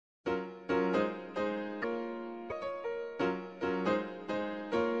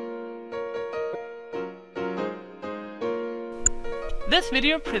This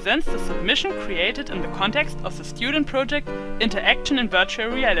video presents the submission created in the context of the student project Interaction in Virtual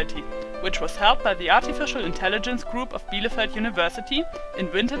Reality, which was held by the Artificial Intelligence Group of Bielefeld University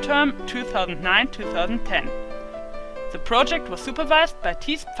in winter term 2009-2010. The project was supervised by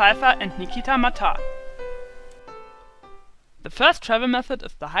Thies Pfeiffer and Nikita Matar. The first travel method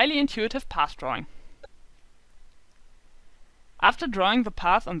is the highly intuitive path drawing. After drawing the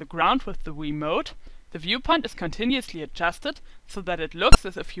path on the ground with the Wii mode, the viewpoint is continuously adjusted so that it looks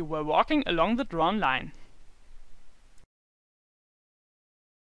as if you were walking along the drawn line.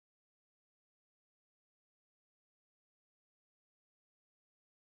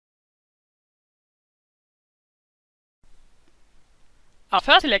 Our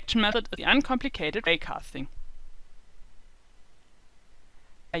first selection method is the uncomplicated raycasting.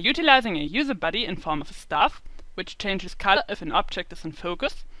 By utilizing a user body in form of a staff, which changes color if an object is in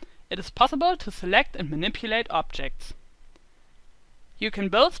focus, it is possible to select and manipulate objects. You can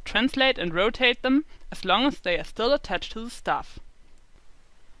both translate and rotate them as long as they are still attached to the staff.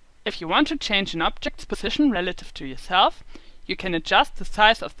 If you want to change an object's position relative to yourself, you can adjust the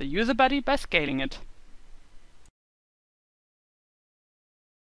size of the user body by scaling it.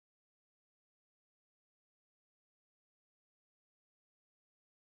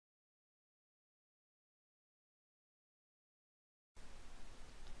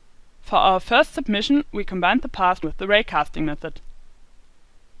 For our first submission, we combined the path with the raycasting method.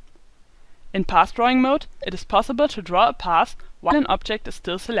 In path drawing mode, it is possible to draw a path while an object is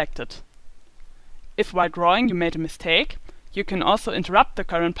still selected. If while drawing you made a mistake, you can also interrupt the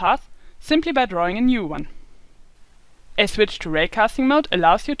current path simply by drawing a new one. A switch to raycasting mode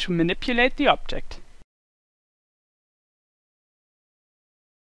allows you to manipulate the object.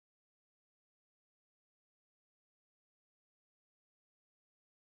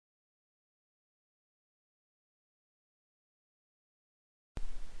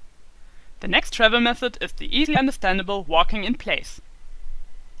 The next travel method is the easily understandable walking in place.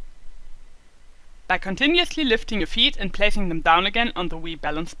 By continuously lifting your feet and placing them down again on the Wii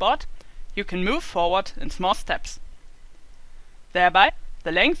balance board, you can move forward in small steps. Thereby,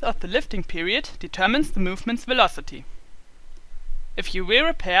 the length of the lifting period determines the movement's velocity. If you wear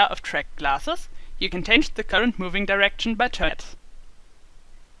a pair of tracked glasses, you can change the current moving direction by turning it.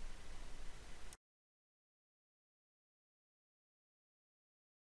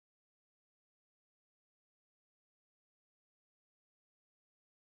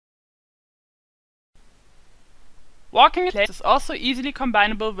 Walking in place is also easily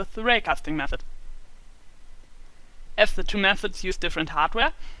combinable with the raycasting method. As the two methods use different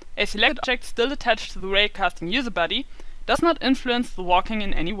hardware, a selected object still attached to the raycasting user body does not influence the walking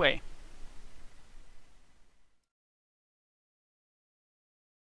in any way.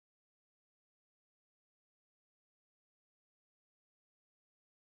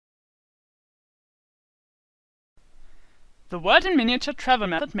 The world in miniature travel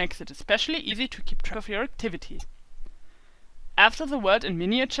method makes it especially easy to keep track of your activities. After the world in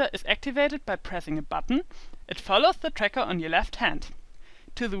miniature is activated by pressing a button, it follows the tracker on your left hand.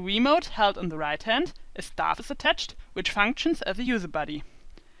 To the Wii mode held on the right hand, a staff is attached, which functions as a user body.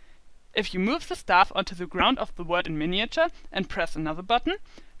 If you move the staff onto the ground of the world in miniature and press another button,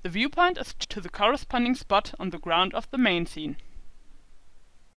 the viewpoint is to the corresponding spot on the ground of the main scene.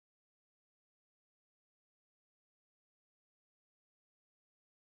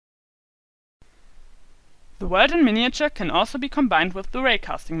 The world in miniature can also be combined with the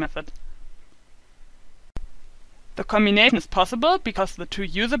raycasting method. The combination is possible because the two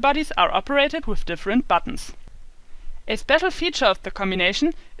user bodies are operated with different buttons. A special feature of the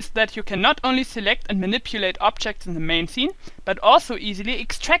combination is that you can not only select and manipulate objects in the main scene, but also easily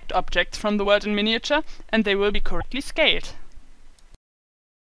extract objects from the world in miniature, and they will be correctly scaled.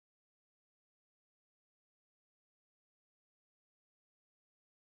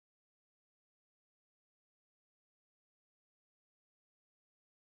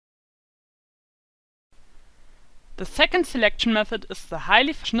 The second selection method is the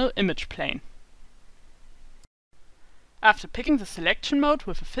highly functional image plane. After picking the selection mode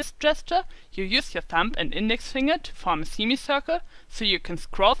with a fist gesture, you use your thumb and index finger to form a semicircle so you can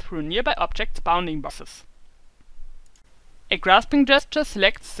scroll through nearby objects' bounding boxes. A grasping gesture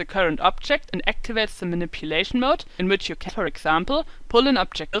selects the current object and activates the manipulation mode, in which you can, for example, pull an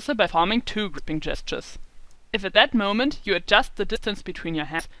object closer by forming two grasping gestures. If at that moment you adjust the distance between your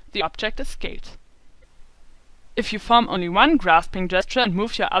hands, the object is scaled. If you form only one grasping gesture and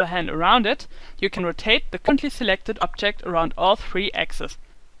move your other hand around it, you can rotate the currently selected object around all three axes.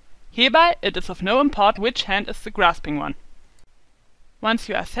 Hereby, it is of no import which hand is the grasping one. Once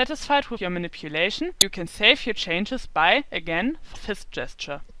you are satisfied with your manipulation, you can save your changes by, again, fist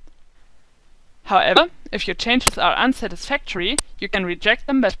gesture. However, if your changes are unsatisfactory, you can reject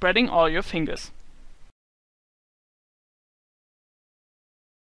them by spreading all your fingers.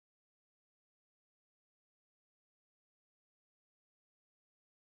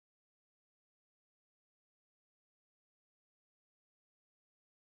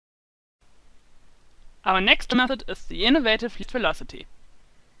 Our next method is the innovative least velocity.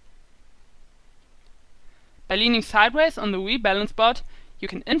 By leaning sideways on the Wii balance board, you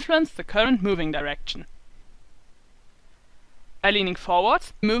can influence the current moving direction. By leaning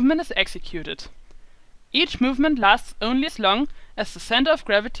forwards, the movement is executed. Each movement lasts only as long as the center of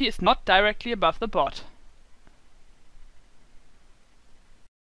gravity is not directly above the board.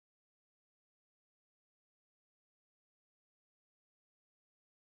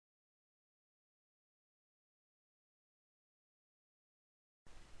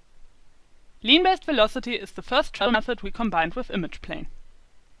 Lean-based velocity is the first travel method we combined with image plane.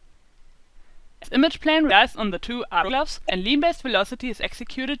 As image plane relies on the two arrow gloves and lean-based velocity is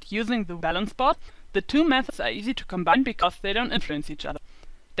executed using the balance board, the two methods are easy to combine because they don't influence each other.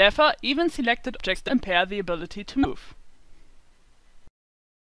 Therefore, even selected objects impair the ability to move.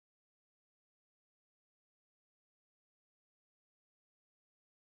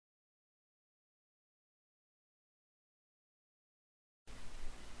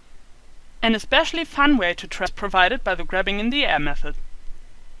 An especially fun way to travel is provided by the grabbing in the air method.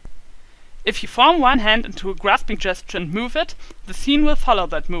 If you form one hand into a grasping gesture and move it, the scene will follow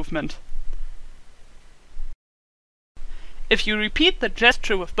that movement. If you repeat the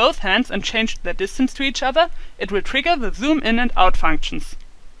gesture with both hands and change their distance to each other, it will trigger the zoom in and out functions.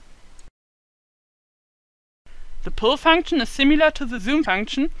 The pull function is similar to the zoom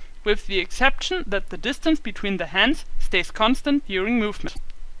function, with the exception that the distance between the hands stays constant during movement.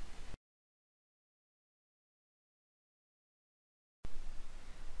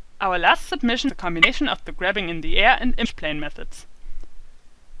 Our last submission is a combination of the grabbing in the air and image plane methods.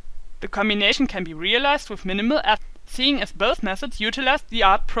 The combination can be realized with minimal effort, seeing as both methods utilize the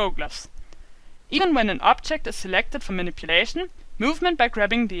Art Pro gloves. Even when an object is selected for manipulation, movement by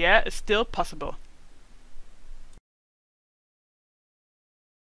grabbing the air is still possible.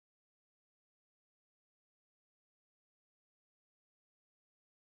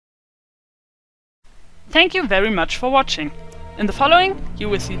 Thank you very much for watching. In the following, you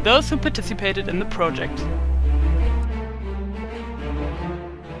will see those who participated in the project.